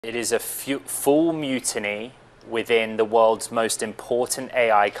It is a full mutiny within the world's most important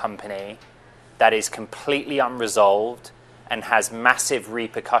AI company that is completely unresolved and has massive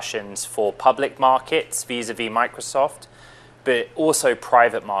repercussions for public markets vis-a-vis Microsoft, but also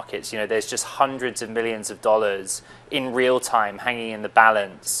private markets. You know, there's just hundreds of millions of dollars in real time hanging in the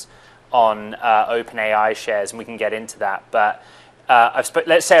balance on OpenAI shares, and we can get into that. But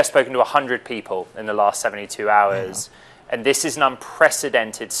let's say I've spoken to 100 people in the last 72 hours. Yeah. And this is an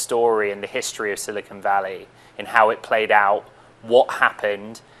unprecedented story in the history of Silicon Valley in how it played out, what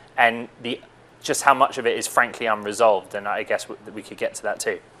happened, and just how much of it is frankly unresolved. And I guess we could get to that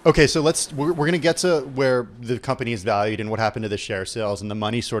too. Okay, so we're going to get to where the company is valued and what happened to the share sales and the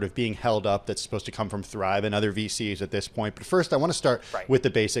money sort of being held up that's supposed to come from Thrive and other VCs at this point. But first, I want to start with the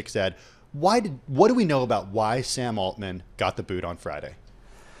basics, Ed. What do we know about why Sam Altman got the boot on Friday?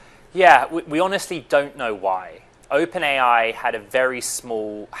 Yeah, we honestly don't know why. OpenAI had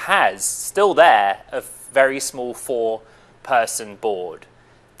still there, a very small 4-person board.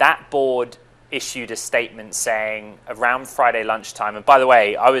 That board issued a statement saying around Friday lunchtime, and by the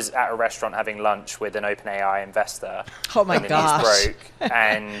way, I was at a restaurant having lunch with an OpenAI investor. Oh my gosh. The news broke,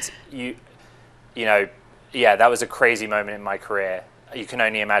 and that was a crazy moment in my career. You can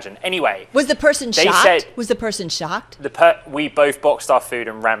only imagine. Anyway. Was the person shocked? We both boxed our food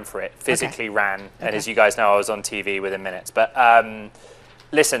and ran for it, physically ran. Okay. And as you guys know, I was on TV within minutes. But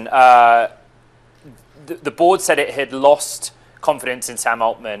listen, the board said it had lost confidence in Sam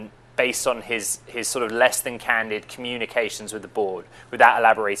Altman based on his sort of less than candid communications with the board, without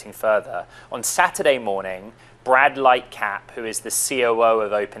elaborating further. On Saturday morning, Brad Lightcap, who is the COO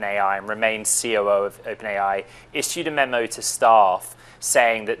of OpenAI and remains COO of OpenAI, issued a memo to staff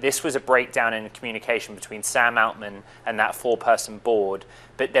saying that this was a breakdown in communication between Sam Altman and that 4-person board,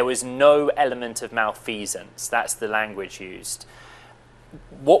 but there was no element of malfeasance. That's the language used.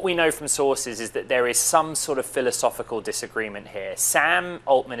 What we know from sources is that there is some sort of philosophical disagreement here. Sam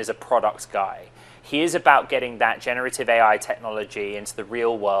Altman is a product guy. He is about getting that generative AI technology into the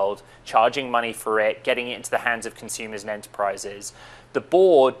real world, charging money for it, getting it into the hands of consumers and enterprises. The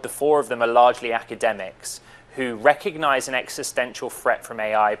board, the 4 of them, are largely academics who recognize an existential threat from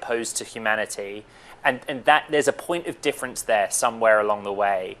AI posed to humanity, and that there's a point of difference there somewhere along the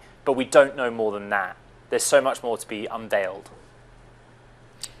way, but we don't know more than that. There's so much more to be unveiled.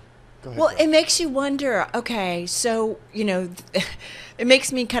 Well, it makes you wonder, okay, so, it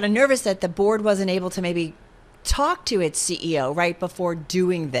makes me kind of nervous that the board wasn't able to maybe talk to its CEO right before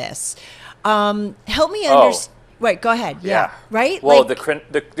doing this. Help me understand. Wait, go ahead. Yeah. Right? Well,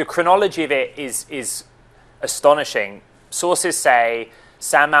 the chronology of it is astonishing. Sources say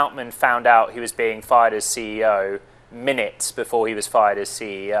Sam Altman found out he was being fired as CEO minutes before he was fired as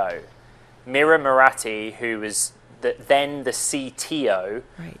CEO. Mira Murati, who was then the CTO,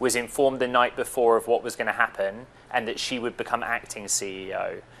 was informed the night before of what was going to happen and that she would become acting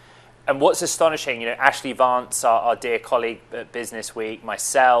CEO. And what's astonishing, Ashley Vance, our dear colleague at Businessweek,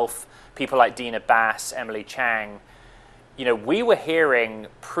 myself, people like Dina Bass, Emily Chang, we were hearing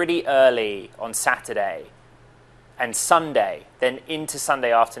pretty early on Saturday and Sunday, then into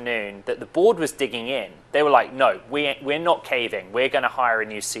Sunday afternoon, that the board was digging in. They were like, no, we're not caving. We're going to hire a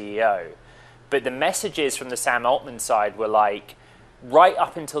new CEO. But the messages from the Sam Altman side were like, right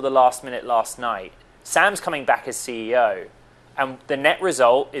up until the last minute last night, Sam's coming back as CEO. And the net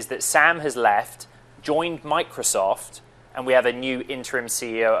result is that Sam has left, joined Microsoft, and we have a new interim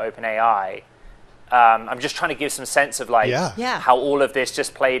CEO at OpenAI. I'm just trying to give some sense of how all of this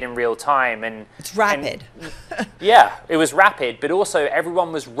just played in real time. And it's rapid. It was rapid, but also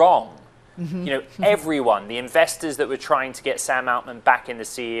everyone was wrong. Mm-hmm. Everyone, the investors that were trying to get Sam Altman back in the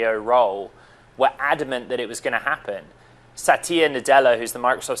CEO role, were adamant that it was going to happen. Satya Nadella, who's the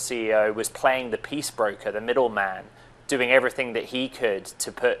Microsoft CEO, was playing the peace broker, the middleman, doing everything that he could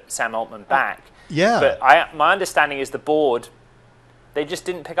to put Sam Altman back. But my understanding is the board, they just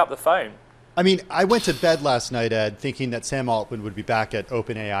didn't pick up the phone. I mean, I went to bed last night, Ed, thinking that Sam Altman would be back at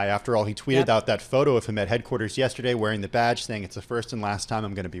OpenAI. After all, he tweeted out that photo of him at headquarters yesterday wearing the badge, saying it's the first and last time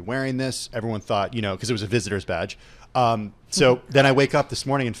I'm going to be wearing this. Everyone thought, because it was a visitor's badge. So then I wake up this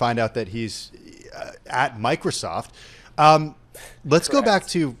morning and find out that he's at Microsoft. Let's go back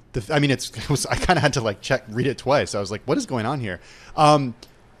to I kind of had to read it twice. I was like, what is going on here?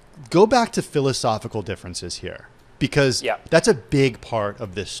 Go back to philosophical differences here. Because that's a big part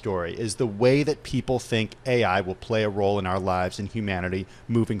of this story, is the way that people think AI will play a role in our lives and humanity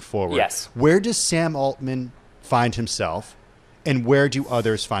moving forward. Yes. Where does Sam Altman find himself, and where do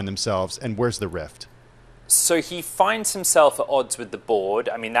others find themselves, and where's the rift? So he finds himself at odds with the board.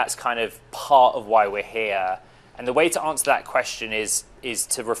 I mean, that's kind of part of why we're here. And the way to answer that question is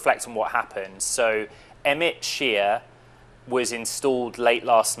to reflect on what happened. So Emmett Shear was installed late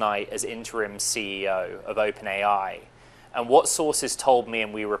last night as interim CEO of OpenAI. And what sources told me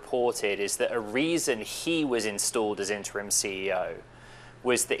and we reported is that a reason he was installed as interim CEO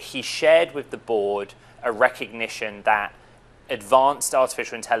was that he shared with the board a recognition that advanced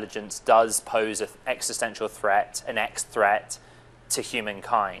artificial intelligence does pose an existential threat, an X threat to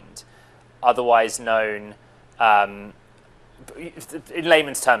humankind, otherwise known, in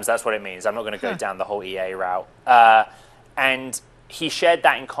layman's terms, that's what it means. I'm not going to go down the whole EA route. And he shared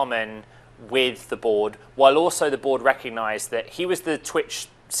that in common with the board, while also the board recognized that he was the Twitch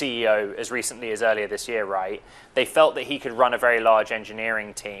CEO as recently as earlier this year, right? They felt that he could run a very large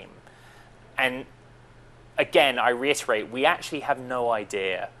engineering team. And again, I reiterate, we actually have no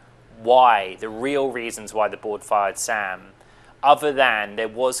idea why, the real reasons why the board fired Sam, other than there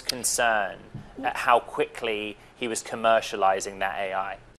was concern at how quickly he was commercializing that AI.